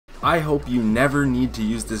I hope you never need to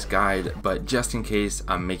use this guide, but just in case,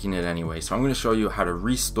 I'm making it anyway. So I'm going to show you how to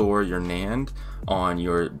restore your NAND on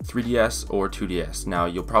your 3DS or 2DS. Now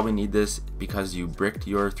you'll probably need this because you bricked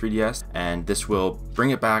your 3DS, and this will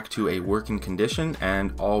bring it back to a working condition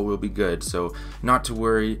and all will be good. So not to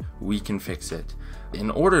worry, we can fix it.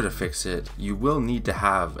 In order to fix it, you will need to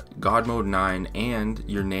have God Mode 9 and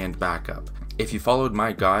your NAND backup. If you followed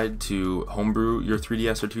my guide to homebrew your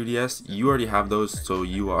 3DS or 2DS, you already have those, so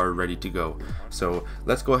you are ready to go. So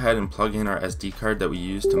let's go ahead and plug in our SD card that we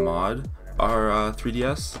use to mod our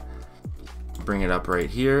 3DS. Bring it up right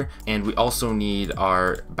here, and we also need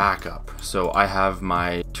our backup. So I have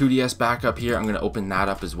my 2DS backup here. I'm going to open that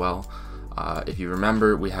up as well. If you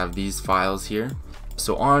remember, we have these files here.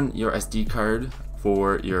 So on your SD card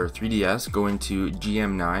for your 3DS, go into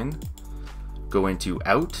GM9, go into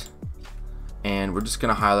Out, and we're just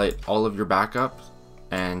going to highlight all of your backups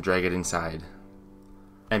and drag it inside.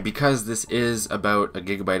 And because this is about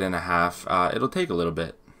 1.5 GB, it'll take a little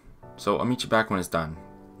bit. So I'll meet you back when it's done.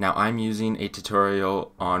 Now I'm using a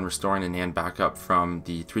tutorial on restoring a NAND backup from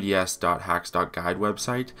the 3ds.hacks.guide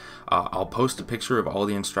website. I'll post a picture of all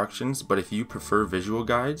the instructions, but if you prefer visual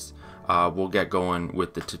guides, we'll get going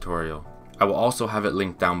with the tutorial. I will also have it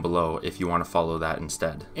linked down below if you want to follow that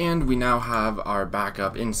instead. And we now have our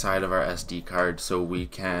backup inside of our SD card, so we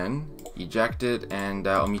can eject it, and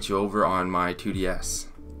I'll meet you over on my 2DS.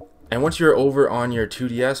 And once you're over on your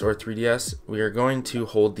 2DS or 3DS, we are going to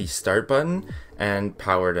hold the start button and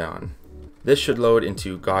power it on. This should load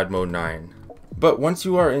into God Mode 9. But once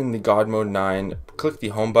you are in the God Mode 9, click the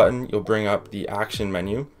home button, you'll bring up the action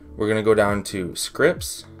menu. We're going to go down to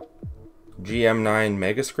Scripts, GM9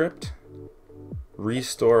 Megascript,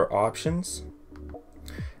 Restore Options,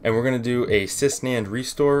 and we're going to do a SysNAND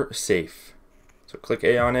Restore Safe. So click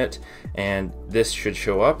A on it, and this should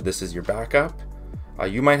show up. This is your backup.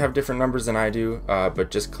 You might have different numbers than I do, but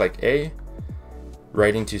just click A.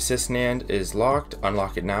 Writing to SysNAND is locked.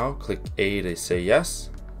 Unlock it now. Click A to say yes.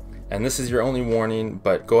 And this is your only warning,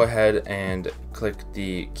 but go ahead and click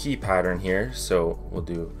the key pattern here. So we'll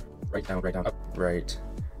do right down, up, right,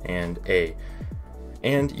 and A.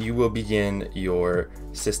 And you will begin your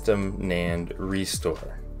system NAND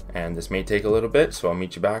restore. And this may take a little bit, so I'll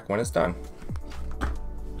meet you back when it's done.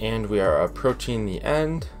 And we are approaching the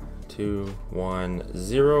end. 2, 1,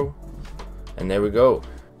 0, and there we go.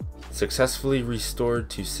 Successfully restored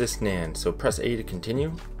to SysNAND. So press A to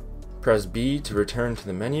continue, press B to return to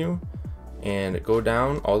the menu, and go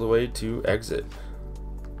down all the way to exit.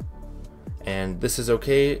 And this is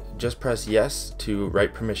okay, just press yes to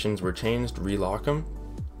write permissions were changed, relock them,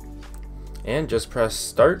 and just press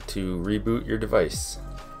start to reboot your device.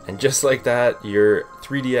 And just like that, your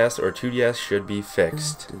 3DS or 2DS should be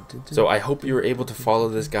fixed. So I hope you were able to follow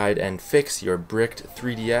this guide and fix your bricked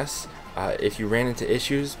 3DS. If you ran into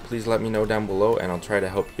issues, please let me know down below and I'll try to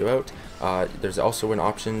help you out. There's also an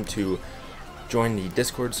option to join the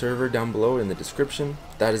Discord server down below in the description.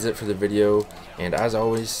 That is it for the video, and as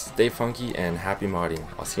always, stay funky and happy modding.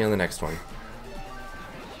 I'll see you on the next one.